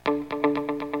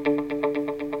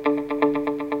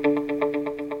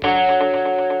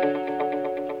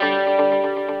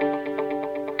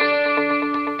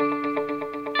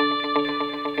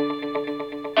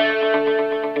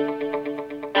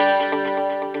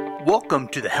Welcome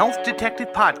to the Health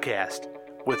Detective Podcast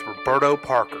with Roberto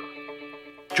Parker.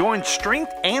 Join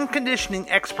strength and conditioning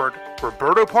expert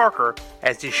Roberto Parker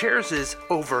as he shares his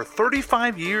over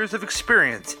 35 years of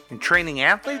experience in training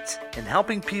athletes and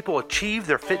helping people achieve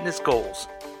their fitness goals.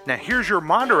 Now here's your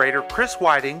moderator, Chris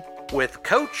Whiting, with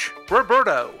Coach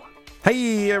Roberto.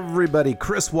 Hey everybody,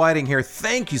 Chris Whiting here.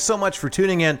 Thank you so much for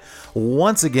tuning in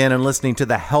once again and listening to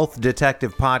the Health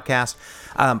Detective Podcast.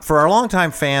 For our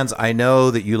longtime fans, I know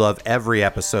that you love every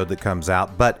episode that comes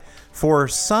out, but for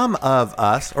some of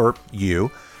us, or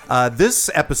you, this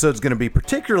episode is going to be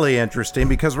particularly interesting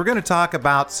because we're going to talk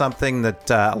about something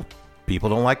that people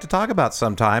don't like to talk about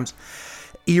sometimes.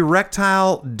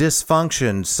 Erectile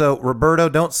dysfunction. So, Roberto,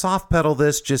 don't soft pedal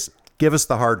this, just give us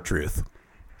the hard truth.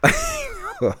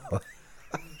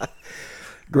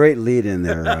 Great lead in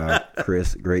there,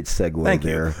 Chris. Great segue. Thank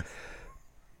there. you.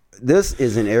 This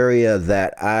is an area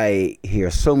that I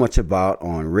hear so much about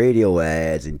on radio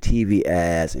ads and TV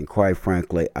ads, and quite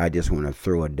frankly, I just want to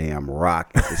throw a damn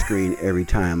rock at the screen every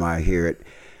time I hear it.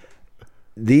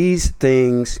 These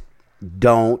things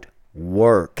don't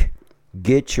work.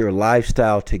 Get your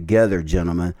lifestyle together,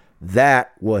 gentlemen.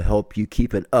 That will help you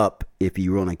keep it up if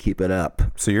you want to keep it up.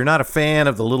 So you're not a fan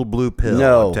of the little blue pill?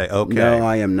 No, okay. No,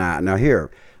 I am not. Now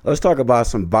here, let's talk about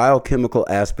some biochemical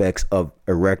aspects of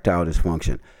erectile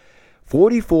dysfunction.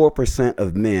 44%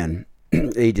 of men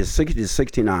ages 60 to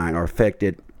 69 are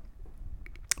affected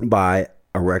by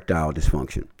erectile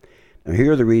dysfunction. Now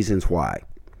here are the reasons why.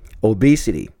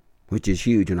 Obesity, which is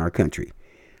huge in our country.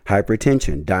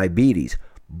 Hypertension, diabetes,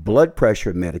 blood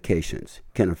pressure medications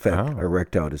can affect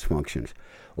erectile dysfunctions.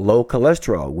 Low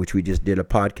cholesterol, which we just did a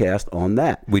podcast on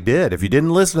that. We did. If you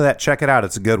didn't listen to that, check it out.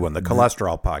 It's a good one, the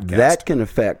cholesterol podcast. That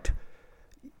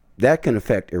can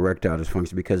affect erectile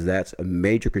dysfunction because that's a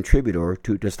major contributor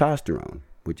to testosterone,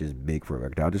 which is big for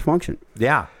erectile dysfunction.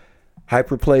 Yeah.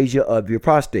 Hyperplasia of your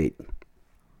prostate.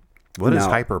 What is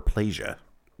hyperplasia?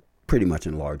 Pretty much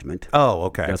enlargement. Oh,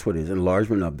 okay. That's what it is,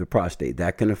 enlargement of the prostate.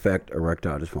 That can affect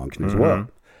erectile dysfunction as well.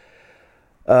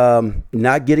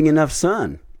 Not getting enough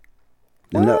sun.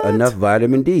 Enough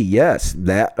vitamin D. Yes,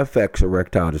 that affects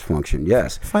erectile dysfunction.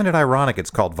 Yes. I find it ironic it's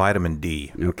called vitamin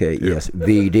D. Okay, yes,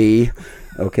 VD.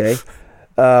 Okay.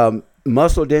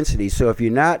 Muscle density. So if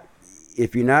you're not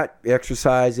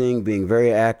exercising, being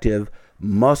very active,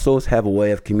 muscles have a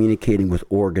way of communicating with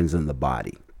organs in the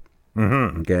body.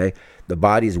 Okay. The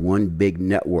body is one big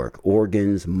network.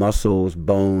 Organs, muscles,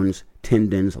 bones,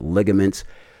 tendons, ligaments,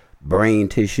 brain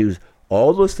tissues.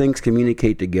 All those things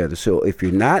communicate together. So if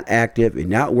you're not active, you're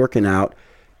not working out,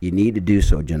 you need to do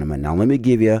so, gentlemen. Now, let me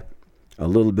give you a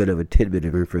little bit of a tidbit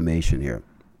of information here.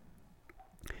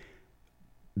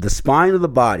 The spine of the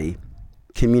body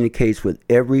communicates with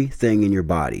everything in your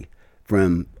body,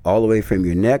 from all the way from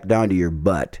your neck down to your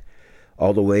butt,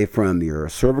 all the way from your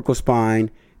cervical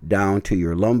spine down to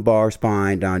your lumbar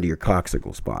spine, down to your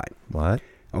coccygeal spine. What?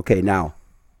 Okay, now,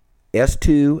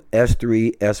 S2,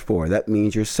 S3, S4, that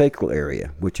means your sacral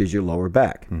area, which is your lower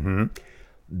back.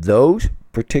 Those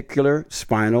particular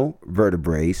spinal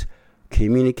vertebrae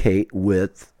communicate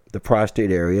with the prostate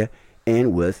area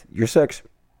and with your sex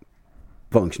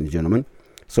functions, gentlemen.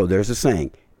 So there's a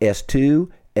saying, S2,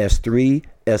 S3,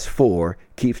 S4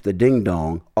 keeps the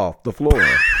ding-dong off the floor.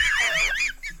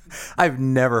 I've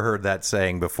never heard that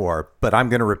saying before, but I'm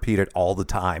going to repeat it all the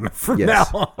time from Yes. now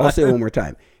on. I'll say it one more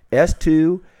time.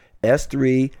 S2,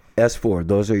 S3, S4.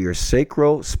 Those are your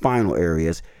sacrospinal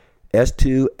areas.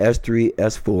 S2, S3,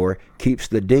 S4 keeps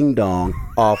the ding-dong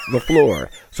off the floor.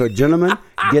 So, gentlemen,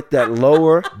 get that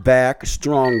lower back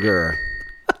stronger.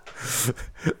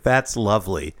 That's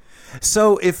lovely.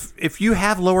 So if you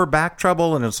have lower back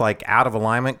trouble and it's like out of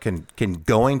alignment, can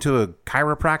going to a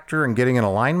chiropractor and getting an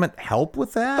alignment help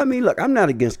with that? I mean, look, I'm not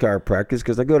against chiropractors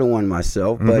because I go to one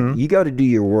myself, but you got to do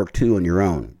your work too on your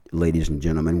own, ladies and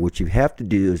gentlemen. What you have to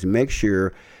do is make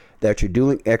sure that you're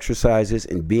doing exercises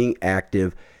and being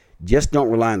active. Just don't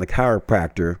rely on the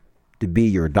chiropractor to be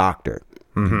your doctor.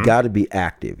 You got to be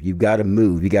active. You got to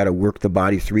move. You got to work the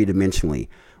body three-dimensionally.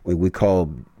 What we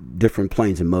call different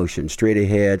planes of motion, straight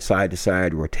ahead, side to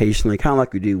side, rotationally, kind of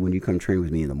like we do when you come train with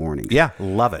me in the mornings. Yeah,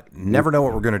 love it. Never know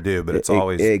what we're going to do, but it's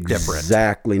always different.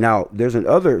 Exactly. Now, there's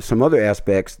some other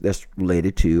aspects that's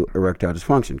related to erectile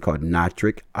dysfunction called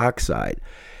nitric oxide.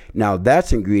 Now,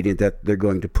 that's an ingredient that they're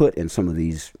going to put in some of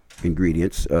these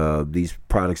ingredients, these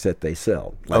products that they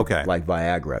sell, like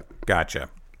Viagra. Gotcha.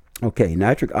 Okay,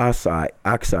 nitric oxide,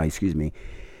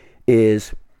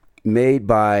 is made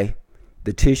by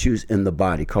the tissues in the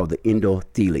body called the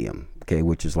endothelium, okay,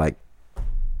 which is like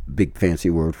big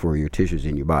fancy word for your tissues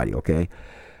in your body, okay?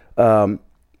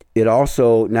 It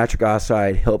also, nitric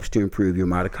oxide helps to improve your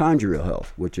mitochondrial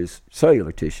health, which is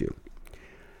cellular tissue.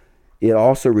 It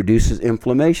also reduces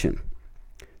inflammation.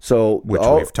 So which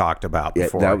we've talked about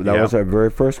before. That was our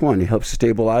very first one. It helps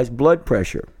stabilize blood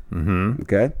pressure. Mm-hmm.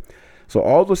 Okay? So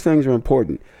all those things are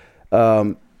important.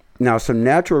 Now, some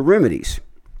natural remedies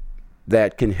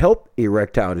that can help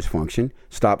erectile dysfunction: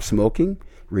 stop smoking,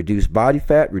 reduce body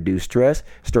fat, reduce stress,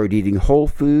 start eating whole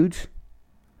foods,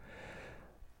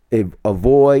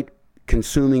 avoid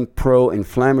consuming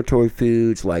pro-inflammatory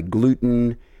foods like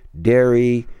gluten,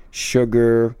 dairy,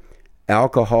 sugar,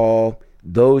 alcohol.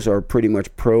 Those are pretty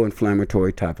much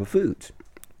pro-inflammatory type of foods.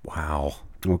 Wow.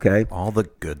 Okay. All the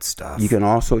good stuff. You can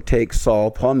also take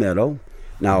saw palmetto.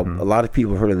 Now, a lot of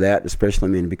people have heard of that, especially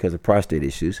men, because of prostate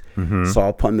issues.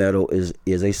 Saw palmetto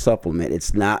is a supplement.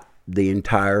 It's not the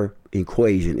entire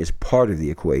equation. It's part of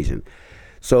the equation.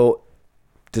 So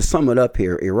to sum it up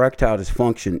here, erectile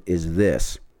dysfunction is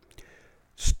this.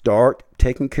 Start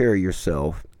taking care of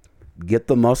yourself. Get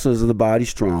the muscles of the body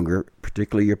stronger,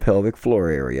 particularly your pelvic floor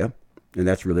area. And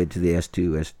that's related to the S2,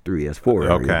 S3, S4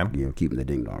 area. Okay. You know, keeping the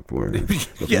ding-dong floor. Okay.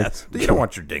 Yes. You don't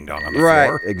want your ding-dong on the Right,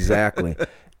 floor. exactly.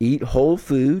 Eat whole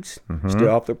foods. Stay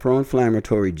off the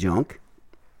pro-inflammatory junk.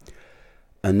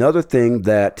 Another thing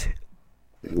that,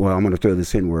 well, I'm going to throw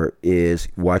this in where, is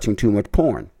watching too much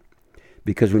porn.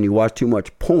 Because when you watch too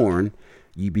much porn,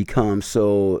 you become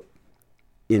so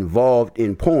involved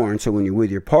in porn, so when you're with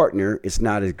your partner, it's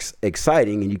not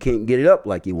exciting and you can't get it up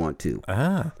like you want to.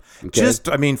 Ah. Okay? Just,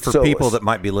 I mean, for people that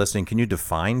might be listening, can you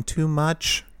define too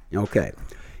much? Okay.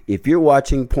 If you're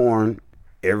watching porn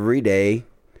every day,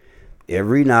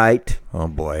 every night, oh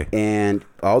boy, and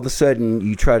all of a sudden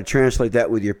you try to translate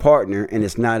that with your partner and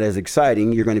it's not as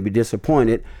exciting, you're going to be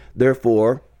disappointed.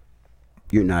 Therefore,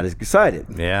 you're not as excited.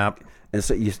 Yeah. And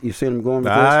so you see what I'm going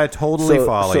with this? I totally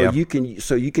follow you.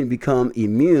 So you can become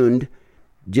immune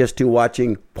just to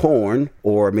watching porn,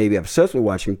 or maybe obsessed with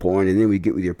watching porn, and then we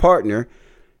get with your partner.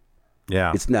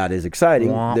 Yeah. It's not as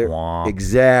exciting. Wah, wah.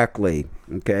 Exactly.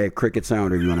 Okay, cricket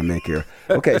sounder you want to make here.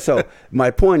 Okay, so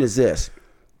my point is this.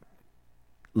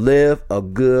 Live a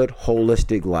good,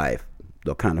 holistic life.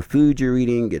 The kind of food you're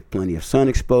eating, get plenty of sun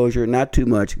exposure, not too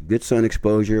much, good sun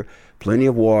exposure, plenty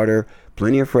of water,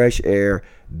 plenty of fresh air,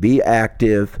 be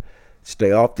active,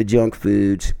 stay off the junk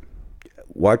foods,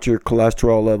 watch your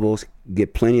cholesterol levels,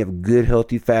 get plenty of good,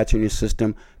 healthy fats in your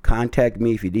system. Contact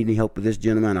me if you need any help with this,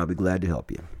 gentleman. I'll be glad to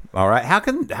help you. All right. How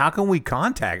can we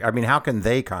contact? I mean, how can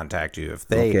they contact you if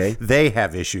they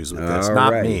have issues with this?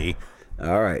 Not me.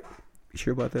 All right. You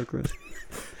sure about that, Chris?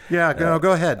 Yeah.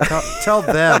 Go ahead. Tell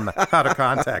them how to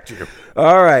contact you.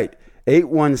 All right.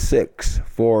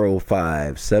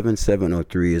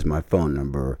 816-405-7703 is my phone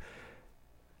number.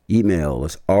 Email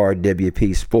is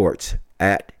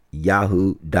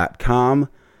rwpsports@yahoo.com.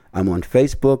 I'm on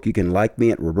Facebook. You can like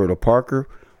me at Roberto Parker,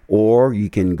 or you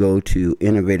can go to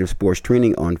Innovative Sports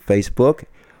Training on Facebook,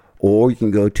 or you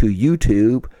can go to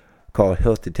YouTube, call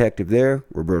Health Detective there,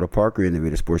 Roberto Parker,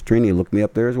 Innovative Sports Training. Look me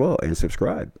up there as well and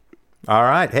subscribe. All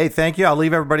right. Hey, thank you. I'll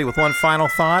leave everybody with one final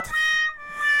thought.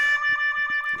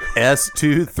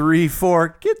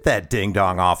 S234, get that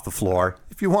ding-dong off the floor.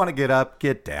 If you want to get up,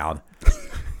 get down.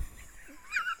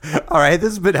 All right,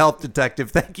 this has been Health Detective.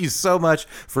 Thank you so much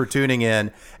for tuning in,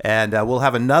 and we'll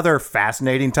have another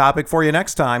fascinating topic for you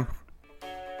next time.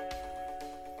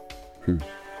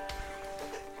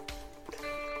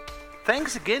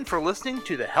 Thanks again for listening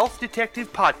to the Health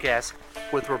Detective Podcast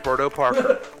with Roberto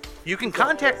Parker. You can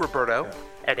contact Roberto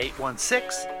at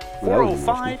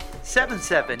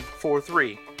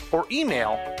 816-405-7743 or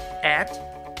email at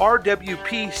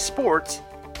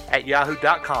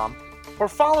rwpsports@yahoo.com or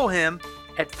follow him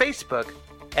at Facebook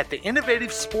at the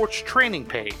Innovative Sports Training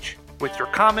page with your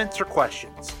comments or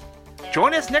questions.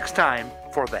 Join us next time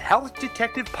for the Health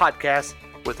Detective Podcast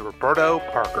with Roberto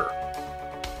Parker.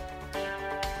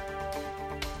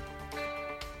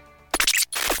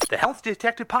 The Health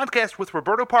Detective Podcast with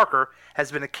Roberto Parker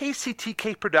has been a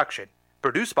KCTK production,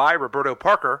 produced by Roberto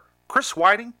Parker, Chris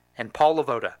Whiting, and Paul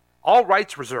Lavoda. All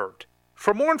rights reserved.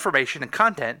 For more information and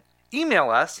content, email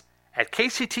us at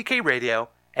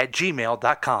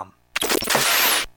kctkradio@gmail.com.